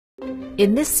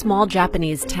In this small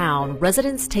Japanese town,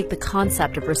 residents take the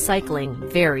concept of recycling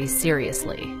very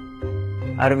seriously.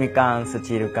 アルミ缶、ス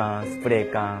チール缶、スプレ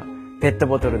ー缶、ペット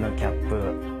ボトルのキャップ。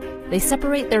They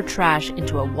separate their trash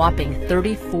into a whopping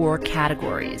 34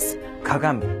 categories.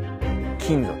 鏡、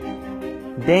金属、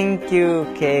電球、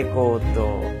蛍光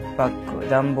灯、バッグ、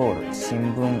段ボール、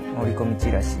新聞、折り込み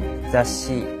チラシ、雑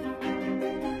誌。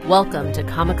Welcome to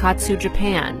Kamakatsu,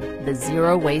 Japan, the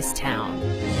zero waste town.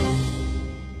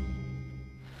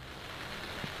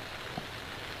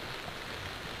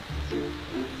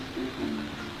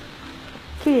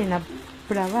 きれいな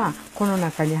プラはこの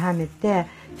中にはめて、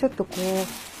ちょっとこ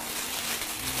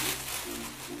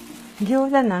う餃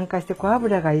子なんかして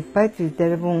油がいっぱいついて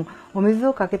る分、お水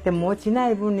をかけても落ちな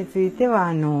い分について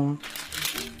は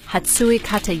Hatsui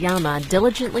Katayama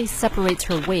diligently separates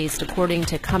her waste according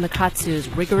to Kamakatsu's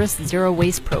rigorous zero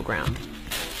waste program.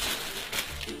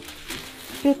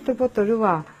 ペットボトル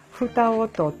は蓋を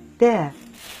取って、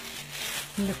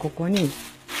でここに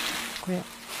これいっ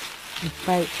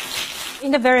ぱい。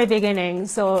In the very beginning,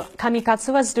 so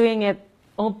Kamikatsu was doing it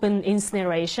open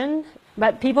incineration,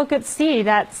 but people could see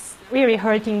that's really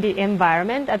hurting the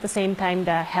environment, at the same time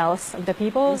the health of the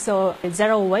people, so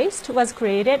zero waste was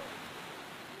created.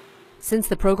 Since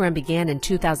the program began in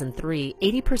 2003,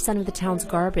 80% of the town's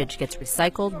garbage gets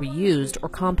recycled, reused, or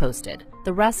composted.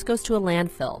 The rest goes to a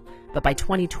landfill. But by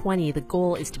 2020, the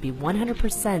goal is to be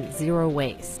 100% zero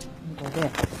waste.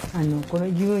 この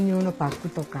牛乳のパック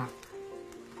とか、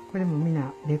これもみん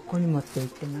な別個に持って行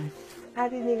ってます。ア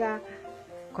ルミが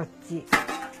こっち。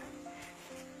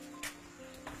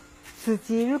ス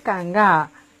チール缶が、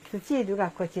スチール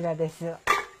がこちらです。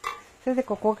それで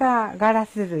ここがガラ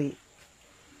ス類。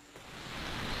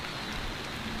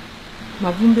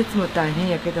分別も大変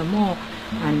やけども、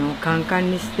カンカ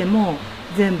ンにしても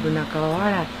全部中を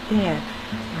洗って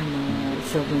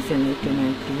処分せないといけな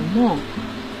いっていうのも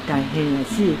大変や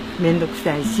し、面倒く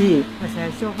さいし、最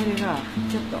初これが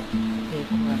ちょっと抵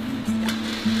抗がありまし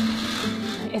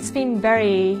た。It's been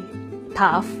very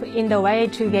tough in the way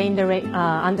to gain the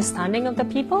understanding of the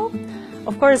people.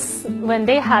 Of course, when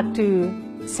they had to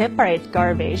separate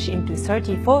garbage into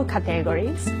 34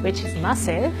 categories, which is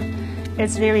massive,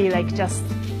 it's really like just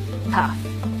tough.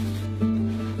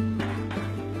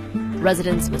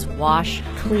 Residents must wash,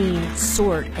 clean,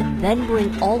 sort, and then bring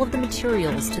all of the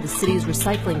materials to the city's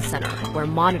recycling center, where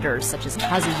monitors such as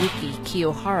Kazuyuki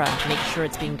Kiyohara make sure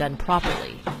it's being done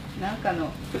properly.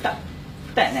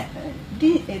 蓋やね。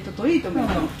トリートメン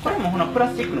ト。これもほなプラ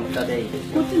スチックの蓋でいいで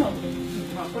すよ。こっちの。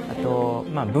あと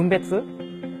分別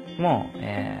も、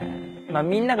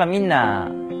みんながみん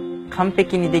な完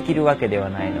璧にできるわけでは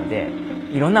ないので、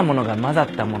いろんなものが混ざっ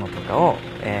たものとかを、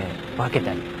分け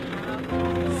たり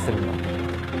するの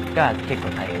が結構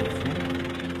大変ですね。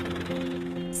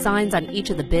Signs on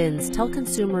each of the bins tell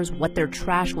consumers what their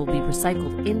trash will be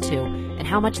recycled into and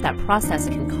how much that process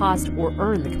can cost or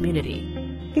earn the community.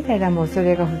 来たらもうそ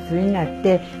れが普通になっ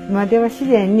て、今では自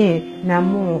然に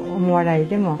何も思わない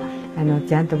でも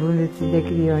ちゃんと分別でき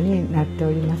るようになってお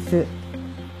ります。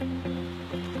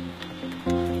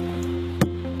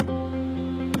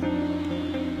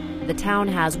The town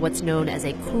has what's known as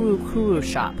a kuru-kuru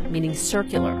shop, meaning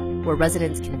circular, where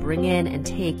residents can bring in and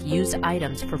take used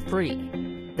items for free.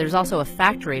 There's also a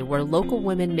factory where local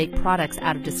women make products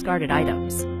out of discarded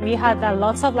items. We had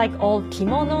lots of like old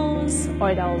kimonos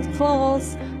or the old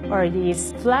clothes or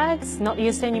these flags not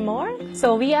used anymore.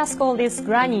 So we asked all these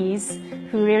grannies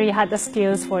who really had the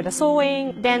skills for the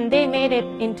sewing. Then they made it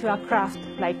into a craft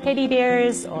like teddy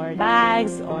bears or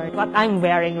bags or what I'm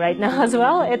wearing right now as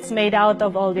well. It's made out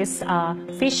of all these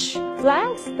fish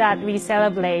flags that we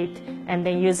celebrate and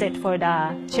then use it for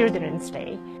the Children's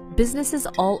Day. Businesses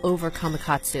all over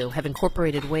Kamakatsu have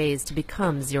incorporated ways to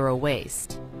become zero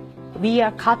waste. We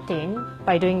are cutting,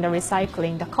 by doing the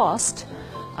recycling, the cost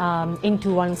into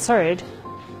 1/3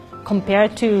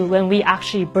 compared to when we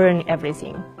actually burn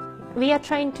everything. We are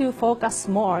trying to focus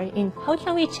more in how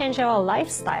can we change our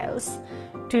lifestyles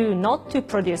to not to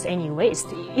produce any waste.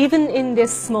 Even in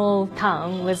this small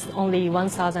town with only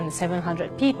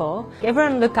 1,700 people,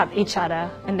 everyone look at each other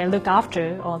and then look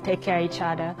after or take care of each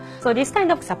other. So this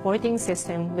kind of supporting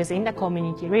system within the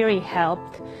community really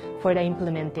helped for the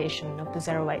implementation of the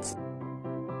zero waste.